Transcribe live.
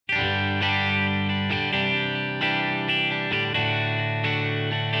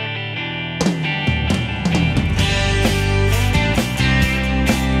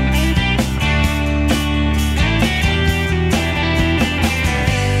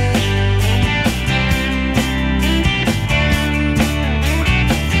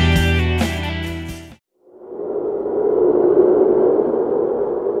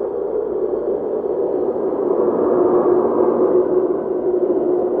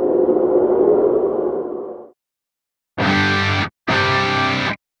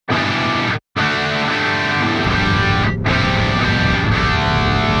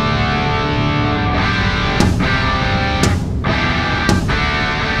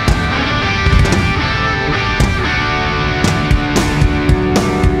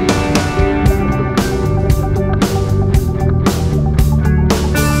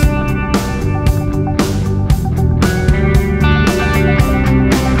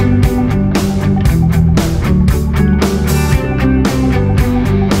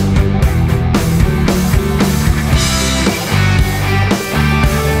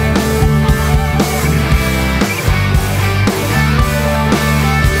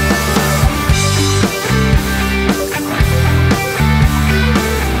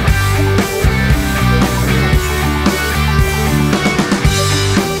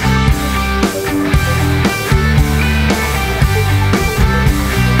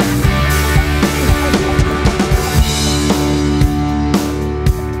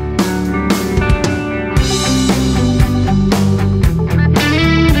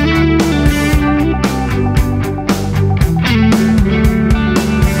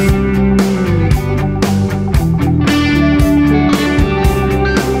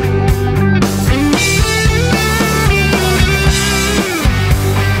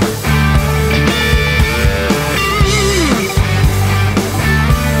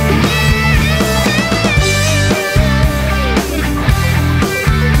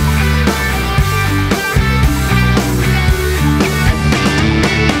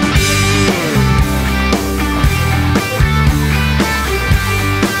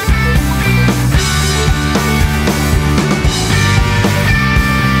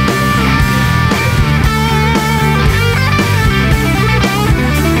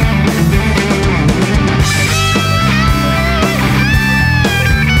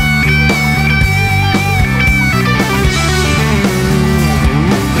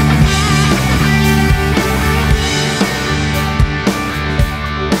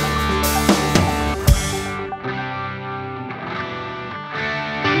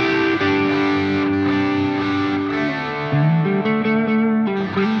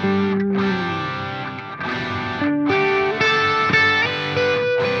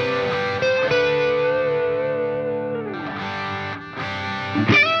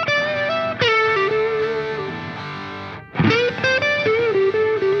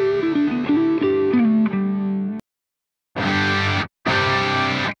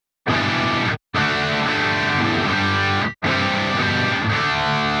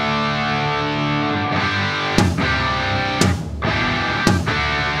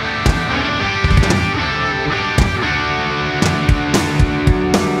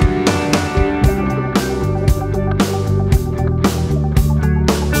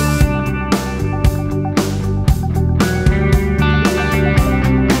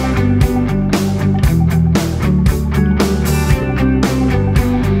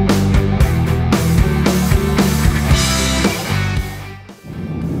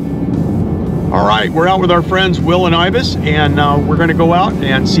All right, we're out with our friends Will and Ibis, and we're going to go out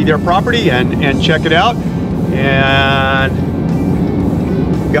and see their property and check it out. And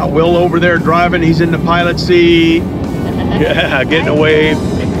got Will over there driving. He's in the pilot seat. Yeah, getting a wave.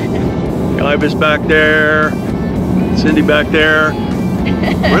 Ibis back there. Cindy back there.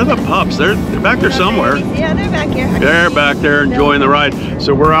 Where are the pups? They're back there somewhere. Yeah, they're back here. They're back there enjoying the ride.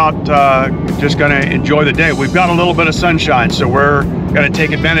 So we're out just going to enjoy the day. We've got a little bit of sunshine, so we're going to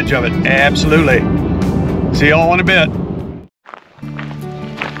take advantage of it. Absolutely. See you all in a bit.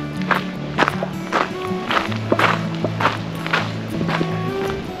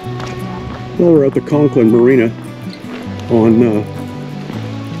 Well, we're at the Conklin Marina on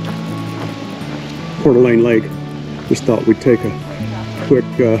Coeur d'Alene Lake. Just thought we'd take a quick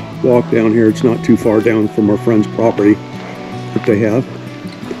walk down here. It's not too far down from our friend's property that they have.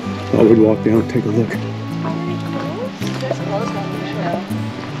 Thought we'd walk down and take a look.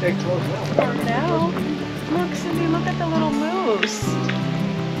 Now, look, Cindy, look at the little moose.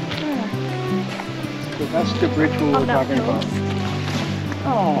 So that's the bridge we were talking about.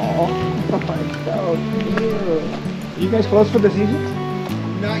 Oh, so cute. You guys close for the season?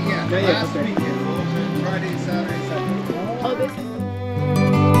 Not yet. Not yet. Last weekend, open Friday, Saturday, Sunday. Oh, this is...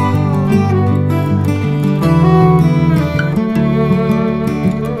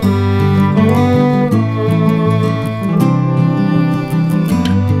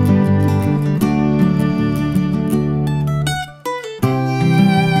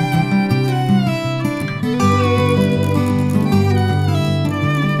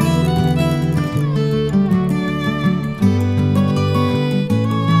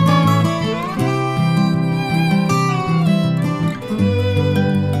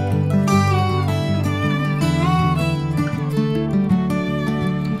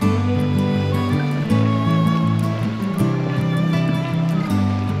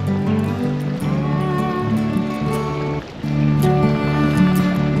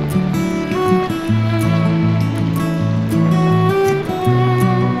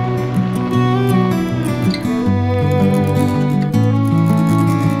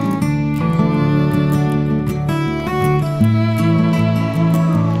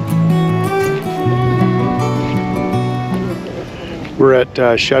 We're at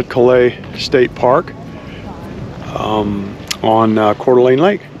Châtelet State Park on Coeur d'Alene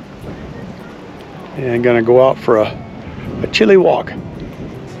Lake, and gonna go out for a chilly walk.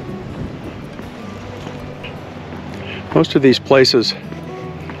 Most of these places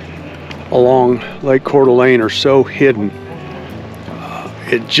along Lake Coeur d'Alene are so hidden.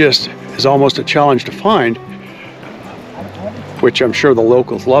 It just is almost a challenge to find, which I'm sure the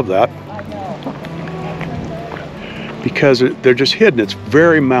locals love that, because they're just hidden. It's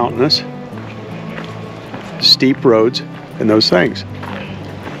very mountainous, steep roads, and those things.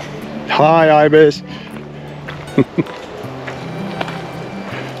 Hi, Ibis.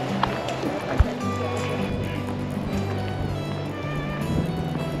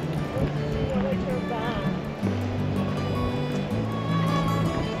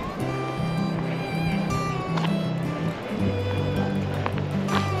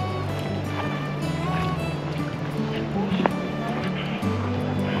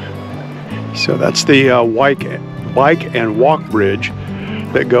 So that's the bike and walk bridge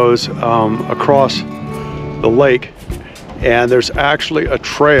that goes across the lake, and there's actually a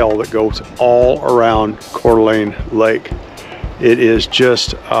trail that goes all around Coeur d'Alene Lake. It is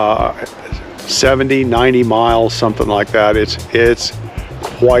just 70, 90 miles, something like that. It's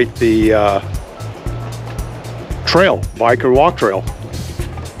quite the trail, bike and walk trail.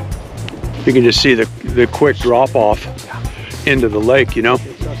 You can just see the quick drop off into the lake, you know.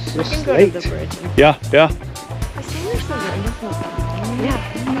 We can go to the bridge. Yeah, yeah. I see there's some wonderful. Yeah,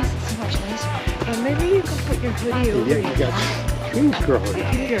 it makes it so much nicer. Or maybe you can put your hoodie over Yeah, you got trees growing. your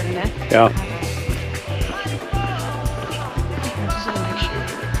finger in it. Yeah.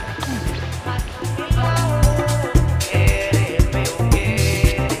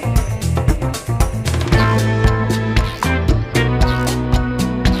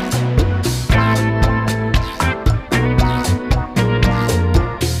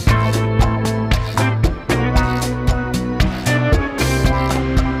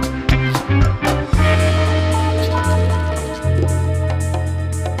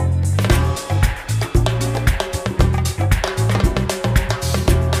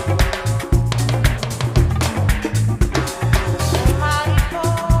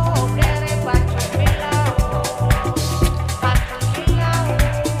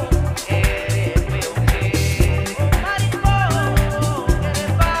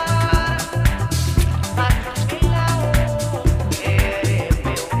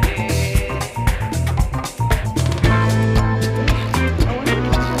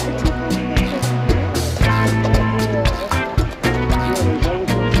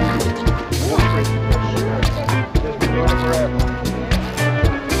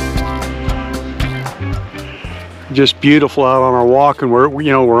 just beautiful out on our walk, and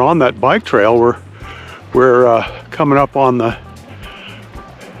we're on that bike trail. We're coming up on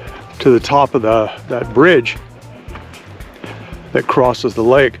to the top of that bridge that crosses the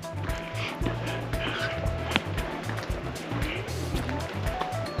lake.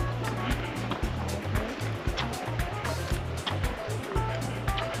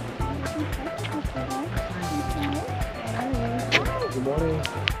 Good morning.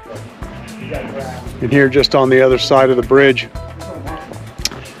 And here, just on the other side of the bridge,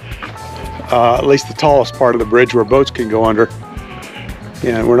 at least the tallest part of the bridge where boats can go under.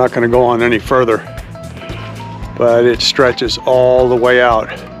 And we're not going to go on any further, but it stretches all the way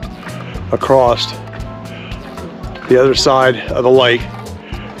out across the other side of the lake.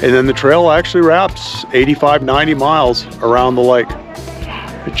 And then the trail actually wraps 85, 90 miles around the lake.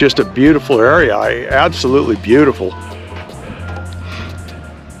 It's just a beautiful area. Absolutely beautiful.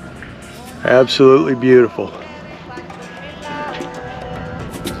 Absolutely beautiful.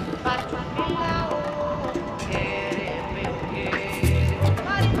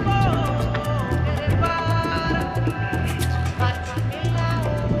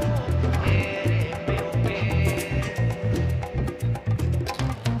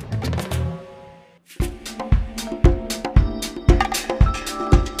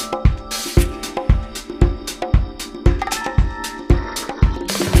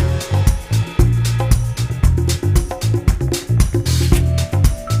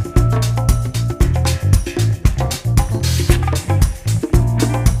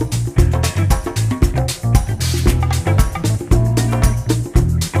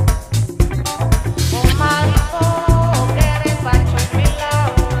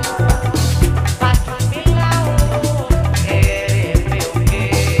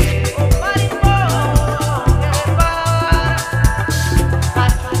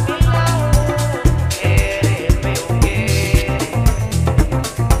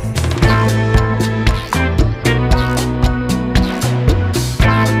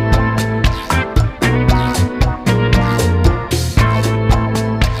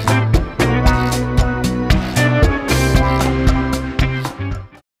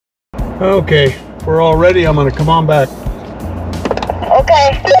 Okay, we're all ready. I'm gonna come on back.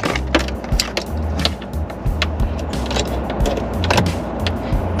 Okay.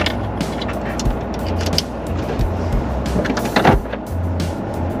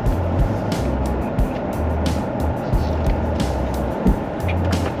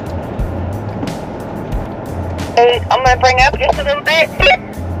 Hey, I'm gonna bring up just a little bit.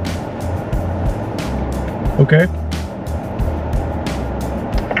 Okay.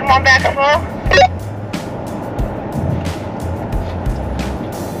 Come on back a little.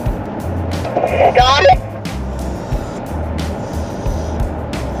 Don?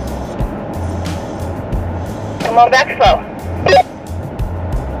 Come on back slow.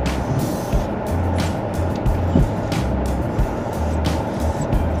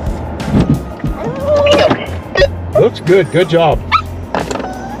 Looks good. Good job.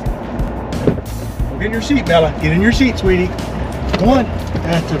 Get in your seat, Bella. Get in your seat, sweetie. Come on.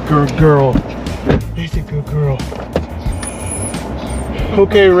 That's a good girl. That's a good girl.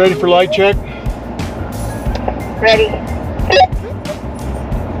 Okay, ready for light check? Ready.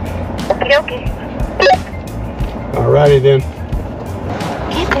 Okie dokie. Alrighty then.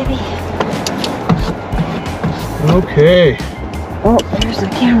 Okay, baby. Okay. Oh, there's the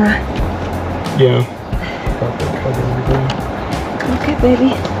camera. Yeah. Okay, baby.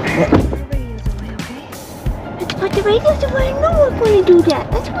 But the radio's away. No one's going to do that.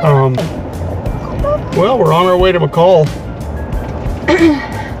 That's what Well, we're on our way to McCall,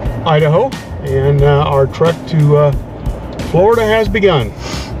 Idaho, and our trek to Florida has begun.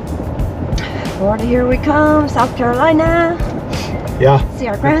 Florida, here we come. South Carolina. Yeah. See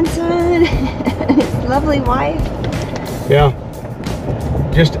our grandson and his lovely wife. Yeah.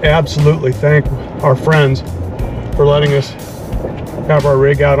 Just absolutely thank our friends for letting us have our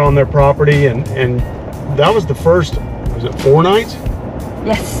rig out on their property, and that was the first, was it 4 nights?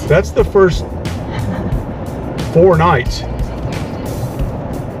 Yes. That's the first 4 nights.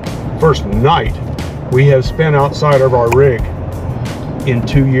 First night we have spent outside of our rig in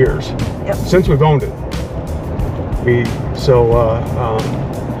 2 years. Yep. Since we've owned it.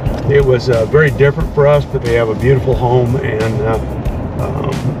 It was very different for us, but they have a beautiful home, and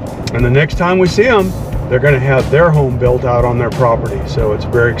the next time we see them, they're going to have their home built out on their property. So it's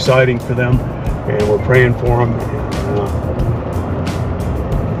very exciting for them, and we're praying for them.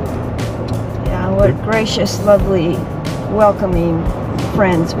 Yeah, what gracious, lovely, welcoming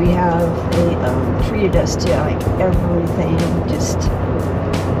friends we have. They treated us to like everything. Just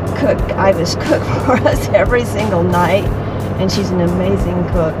cook, Ibis cook for us every single night, and she's an amazing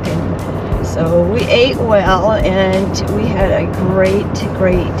cook. And so we ate well, and we had a great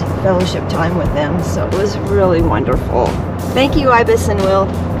fellowship time with them. So it was really wonderful. Thank you, Ibis and Will.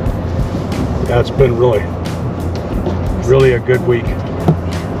 Yeah, it's been really a good week.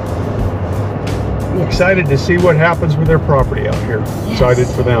 Yes. Excited to see what happens with their property out here. Yes. Excited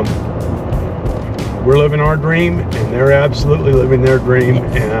for them. We're living our dream, and they're absolutely living their dream,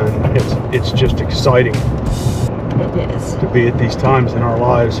 and it's just exciting. It is. To be at these times in our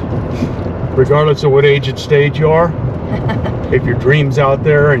lives, regardless of what age and stage you are. If your dream's out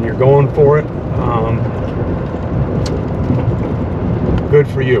there and you're going for it, good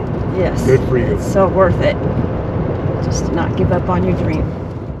for you. Yes. Good for you. It's so worth it. Just to not give up on your dream.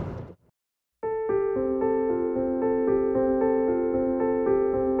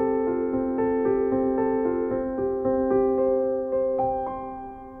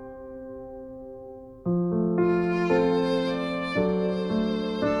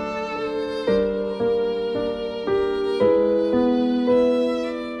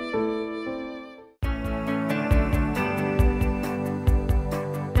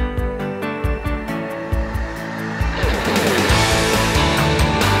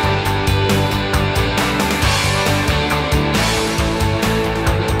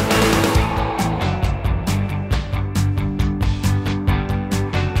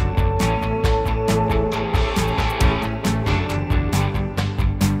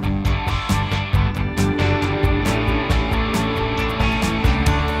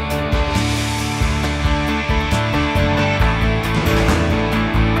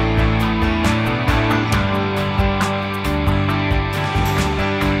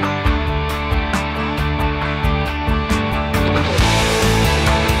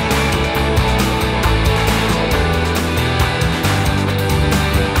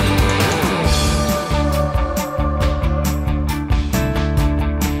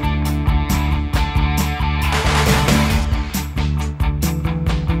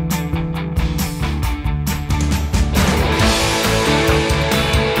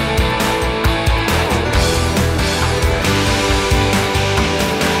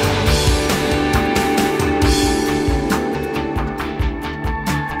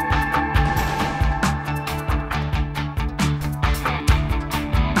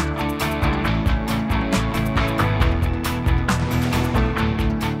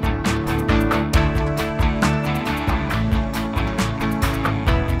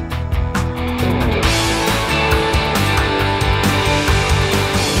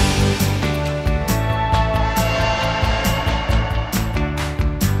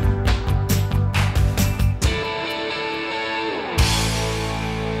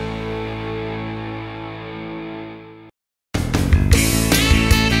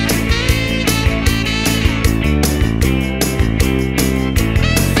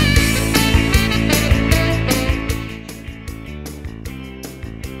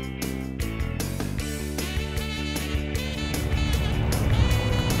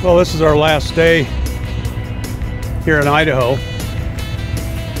 Well, this is our last day here in Idaho,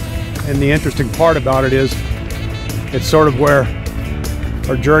 and the interesting part about it is it's sort of where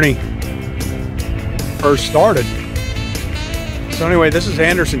our journey first started. So anyway, this is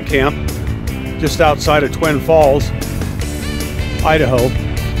Anderson Camp, just outside of Twin Falls, Idaho,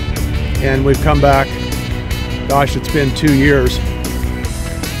 and we've come back, gosh, it's been 2 years,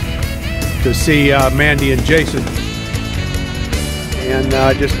 to see Mandy and Jason,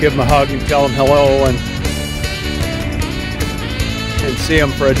 and just give them a hug and tell them hello and see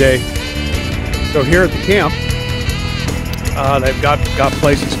them for a day. So here at the camp, they've got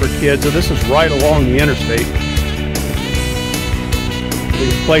places for kids. So this is right along the interstate.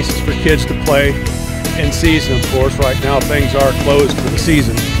 There's places for kids to play in season, of course. Right now things are closed for the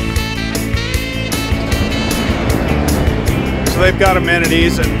season. So they've got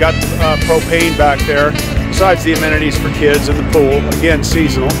amenities and got propane back there, besides the amenities for kids in the pool, again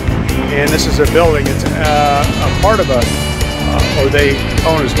seasonal. And this is a building, it's a part of or they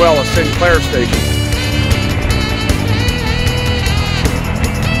own as well, a Sinclair station.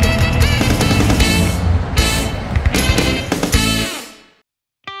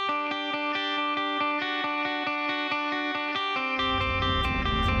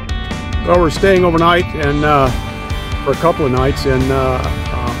 Well, we're staying overnight and for a couple of nights in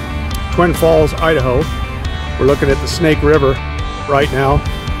Twin Falls, Idaho. We're looking at the Snake River right now,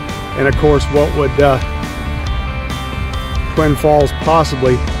 and of course, what would Twin Falls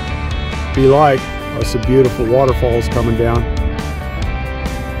possibly be like? Oh, some beautiful waterfalls coming down.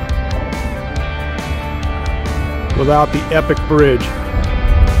 Without the epic bridge.